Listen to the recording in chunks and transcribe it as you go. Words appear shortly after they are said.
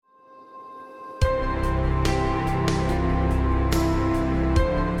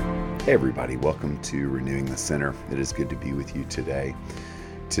Hey everybody, welcome to Renewing the Center. It is good to be with you today.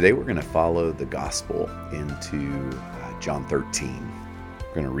 Today we're going to follow the gospel into John 13.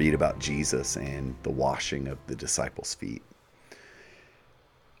 We're going to read about Jesus and the washing of the disciples' feet.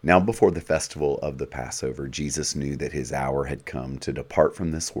 Now before the festival of the Passover, Jesus knew that his hour had come to depart from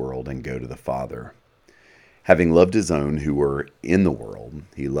this world and go to the Father. Having loved his own who were in the world,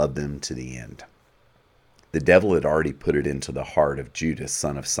 he loved them to the end. The devil had already put it into the heart of Judas,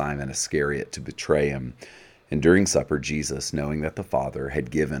 son of Simon Iscariot, to betray him. And during supper, Jesus, knowing that the Father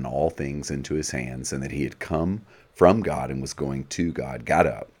had given all things into his hands, and that he had come from God and was going to God, got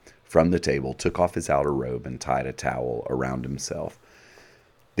up from the table, took off his outer robe, and tied a towel around himself.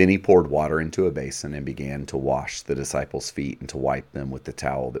 Then he poured water into a basin and began to wash the disciples' feet and to wipe them with the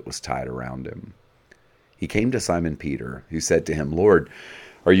towel that was tied around him. He came to Simon Peter, who said to him, "Lord,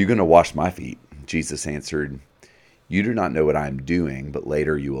 are you going to wash my feet?" Jesus answered, "You do not know what I am doing, but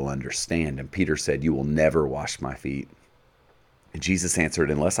later you will understand." And Peter said, "You will never wash my feet." And Jesus answered,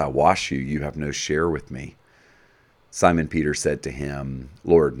 "Unless I wash you, you have no share with me." Simon Peter said to him,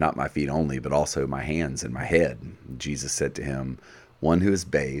 "Lord, not my feet only, but also my hands and my head." And Jesus said to him, "One who is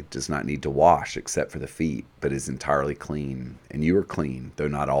bathed does not need to wash except for the feet, but is entirely clean. And you are clean, though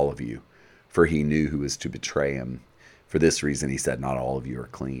not all of you." For he knew who was to betray him. For this reason he said, "Not all of you are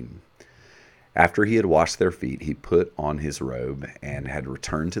clean." After he had washed their feet, he put on his robe and had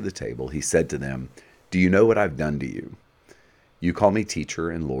returned to the table. He said to them, "Do you know what I've done to you? You call me teacher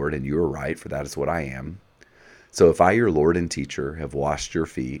and Lord, and you are right, for that is what I am. So if I, your Lord and teacher, have washed your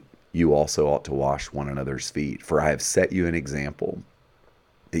feet, you also ought to wash one another's feet. For I have set you an example,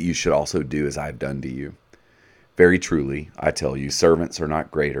 that you should also do as I have done to you. Very truly, I tell you, servants are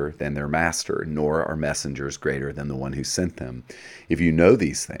not greater than their master, nor are messengers greater than the one who sent them. If you know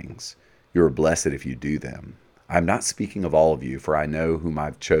these things, you are blessed if you do them. I am not speaking of all of you, for I know whom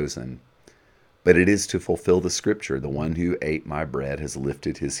I've chosen. But it is to fulfill the scripture, the one who ate my bread has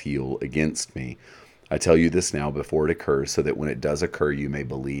lifted his heel against me. I tell you this now before it occurs, so that when it does occur, you may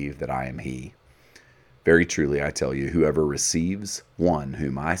believe that I am he. Very truly, I tell you, whoever receives one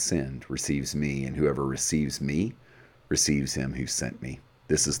whom I send receives me, and whoever receives me receives him who sent me."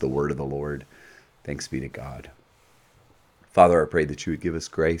 This is the word of the Lord. Thanks be to God. Father, I pray that you would give us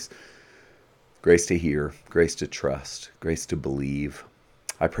grace to hear, grace to trust, grace to believe.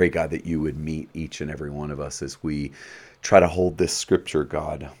 I pray, God, that you would meet each and every one of us as we try to hold this scripture,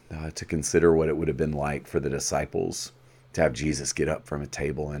 God, to consider what it would have been like for the disciples to have Jesus get up from a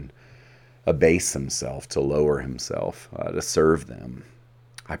table and abase himself, to lower himself, to serve them.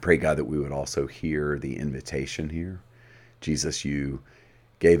 I pray, God, that we would also hear the invitation here. Jesus, you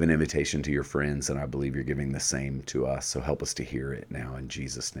gave an invitation to your friends, and I believe you're giving the same to us. So help us to hear it now in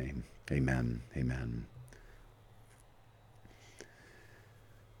Jesus' name. Amen. Amen.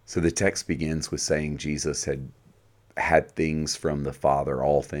 So the text begins with saying Jesus had things from the Father,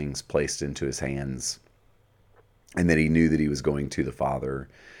 all things placed into his hands, and that he knew that he was going to the Father.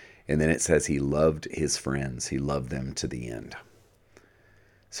 And then it says he loved his friends. He loved them to the end.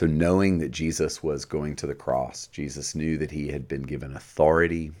 So knowing that Jesus was going to the cross, Jesus knew that he had been given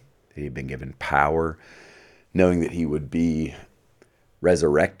authority, that he had been given power, knowing that he would be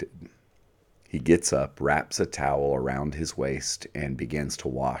resurrected. He gets up, wraps a towel around his waist, and begins to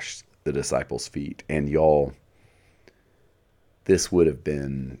wash the disciples' feet. And y'all, this would have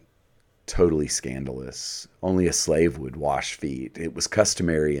been totally scandalous. Only a slave would wash feet. It was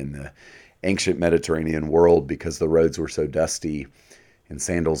customary in the ancient Mediterranean world because the roads were so dusty, and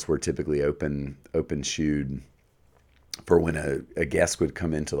sandals were typically open-shoed. For when a guest would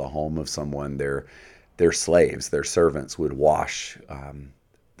come into the home of someone, their slaves, their servants, would wash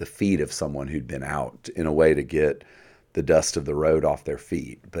the feet of someone who'd been out in a way to get the dust of the road off their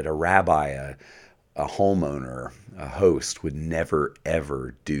feet. But a rabbi, a homeowner, a host would never,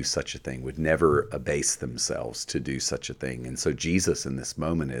 ever do such a thing, would never abase themselves to do such a thing. And so Jesus in this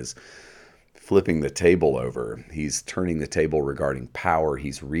moment is flipping the table over. He's turning the table regarding power.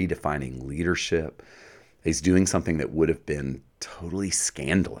 He's redefining leadership. He's doing something that would have been totally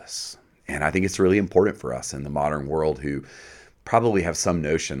scandalous. And I think it's really important for us in the modern world who probably have some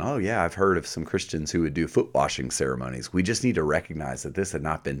notion, oh yeah, I've heard of some Christians who would do foot washing ceremonies. We just need to recognize that this had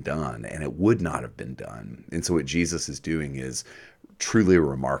not been done, and it would not have been done. And so what Jesus is doing is truly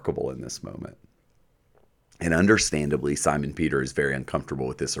remarkable in this moment. And understandably, Simon Peter is very uncomfortable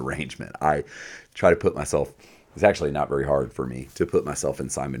with this arrangement. I try to put myself, it's actually not very hard for me to put myself in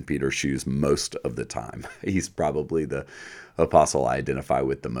Simon Peter's shoes most of the time. He's probably the apostle I identify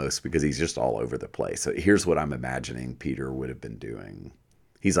with the most because he's just all over the place. So here's what I'm imagining Peter would have been doing.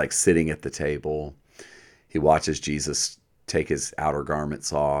 He's like sitting at the table. He watches Jesus take his outer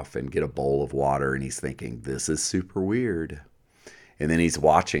garments off and get a bowl of water, and he's thinking, this is super weird. And then he's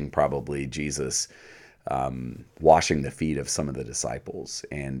watching probably Jesus washing the feet of some of the disciples.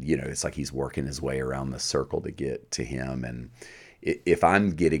 And, it's like he's working his way around the circle to get to him. And if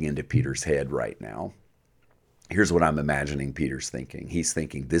I'm getting into Peter's head right now, here's what I'm imagining Peter's thinking. He's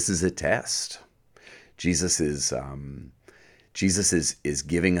thinking, this is a test. Jesus is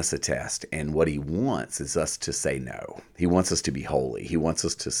giving us a test, and what he wants is us to say no. He wants us to be holy. He wants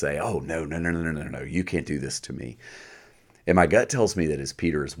us to say, oh, no, you can't do this to me. And my gut tells me that as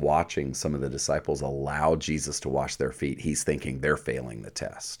Peter is watching some of the disciples allow Jesus to wash their feet, he's thinking they're failing the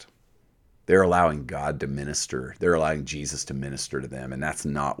test. They're allowing God to minister. They're allowing Jesus to minister to them, and that's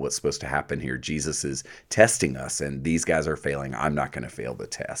not what's supposed to happen here. Jesus is testing us, and these guys are failing. I'm not going to fail the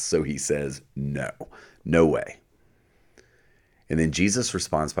test. So he says, no way. And then Jesus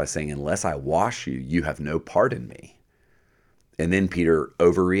responds by saying, unless I wash you, you have no part in me. And then Peter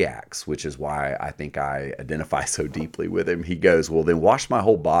overreacts, which is why I think I identify so deeply with him. He goes, well, then wash my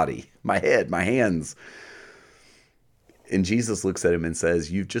whole body, my head, my hands. And Jesus looks at him and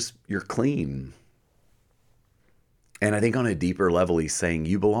says, you're clean. And I think on a deeper level, he's saying,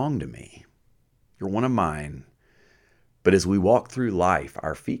 you belong to me. You're one of mine. But as we walk through life,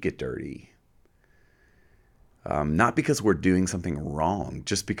 our feet get dirty. Not because we're doing something wrong,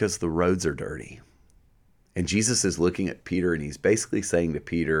 just because the roads are dirty. And Jesus is looking at Peter, and he's basically saying to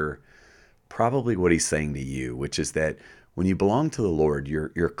Peter probably what he's saying to you, which is that when you belong to the Lord,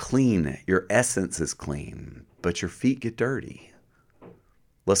 you're clean. Your essence is clean, but your feet get dirty.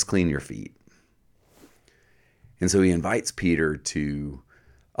 Let's clean your feet. And so he invites Peter to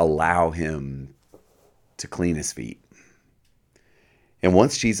allow him to clean his feet. And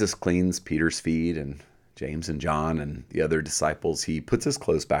once Jesus cleans Peter's feet and James and John and the other disciples, he puts his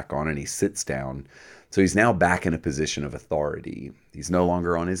clothes back on and he sits down. So he's now back in a position of authority. He's no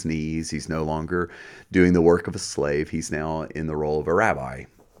longer on his knees. He's no longer doing the work of a slave. He's now in the role of a rabbi.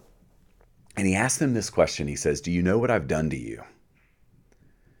 And he asks them this question. He says, do you know what I've done to you?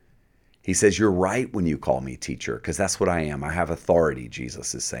 He says, you're right when you call me teacher, because that's what I am. I have authority,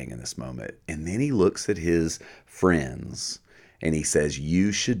 Jesus is saying in this moment. And then he looks at his friends and he says,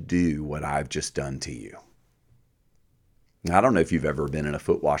 you should do what I've just done to you. Now, I don't know if you've ever been in a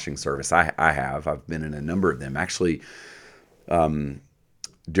foot washing service. I have. I've been in a number of them. Actually,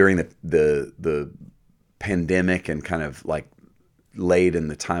 during the pandemic and kind of like late in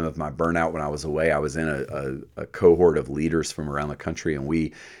the time of my burnout when I was away, I was in a cohort of leaders from around the country. And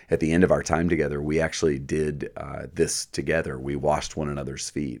we, at the end of our time together, we actually did this together. We washed one another's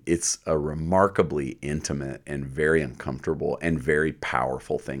feet. It's a remarkably intimate and very uncomfortable and very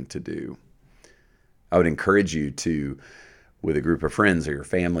powerful thing to do. I would encourage you to, with a group of friends or your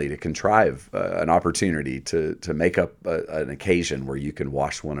family, to contrive an opportunity to make up an occasion where you can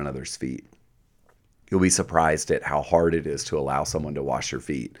wash one another's feet. You'll be surprised at how hard it is to allow someone to wash your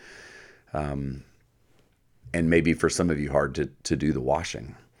feet. And maybe for some of you, hard to do the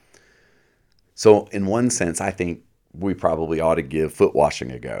washing. So in one sense, I think we probably ought to give foot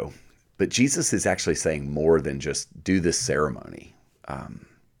washing a go. But Jesus is actually saying more than just do this ceremony.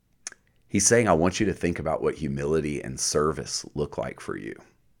 He's saying, I want you to think about what humility and service look like for you.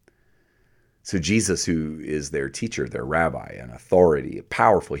 So Jesus, who is their teacher, their rabbi, an authority,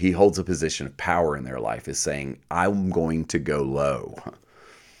 powerful, he holds a position of power in their life, is saying, I'm going to go low.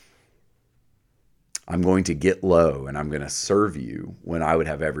 I'm going to get low, and I'm going to serve you when I would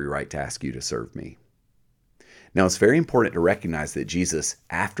have every right to ask you to serve me. Now, it's very important to recognize that Jesus,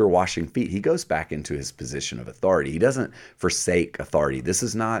 after washing feet, he goes back into his position of authority. He doesn't forsake authority. This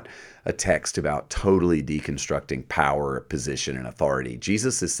is not a text about totally deconstructing power, position, and authority.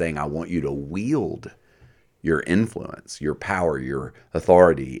 Jesus is saying, I want you to wield your influence, your power, your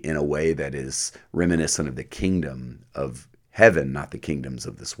authority in a way that is reminiscent of the kingdom of heaven, not the kingdoms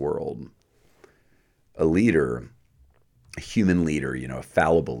of this world. A leader, a human leader, a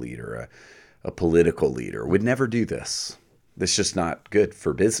fallible leader, a political leader would never do this. This is just not good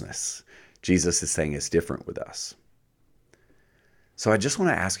for business. Jesus is saying it's different with us. So I just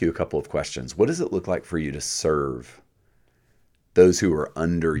want to ask you a couple of questions. What does it look like for you to serve those who are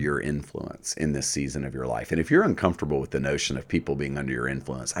under your influence in this season of your life? And if you're uncomfortable with the notion of people being under your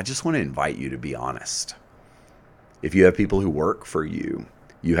influence, I just want to invite you to be honest. If you have people who work for you,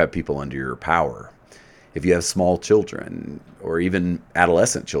 you have people under your power. If you have small children or even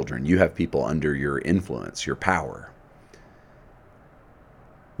adolescent children, you have people under your influence, your power.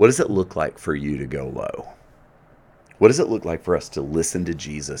 What does it look like for you to go low? What does it look like for us to listen to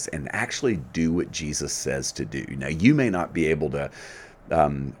Jesus and actually do what Jesus says to do? Now, you may not be able to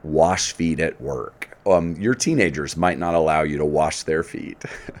wash feet at work. Your teenagers might not allow you to wash their feet.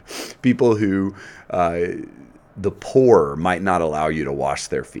 People who, the poor might not allow you to wash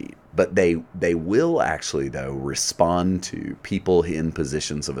their feet. But they will actually, though, respond to people in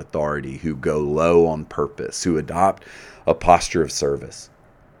positions of authority who go low on purpose, who adopt a posture of service.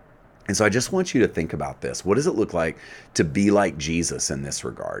 And so I just want you to think about this. What does it look like to be like Jesus in this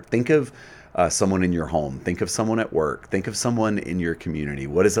regard? Think of someone in your home. Think of someone at work. Think of someone in your community.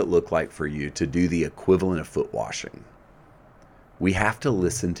 What does it look like for you to do the equivalent of foot washing? We have to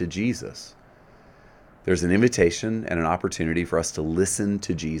listen to Jesus. There's an invitation and an opportunity for us to listen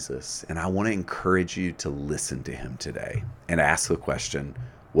to Jesus. And I want to encourage you to listen to him today and ask the question,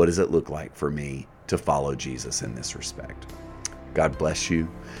 what does it look like for me to follow Jesus in this respect? God bless you.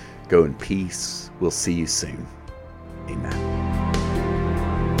 Go in peace. We'll see you soon. Amen.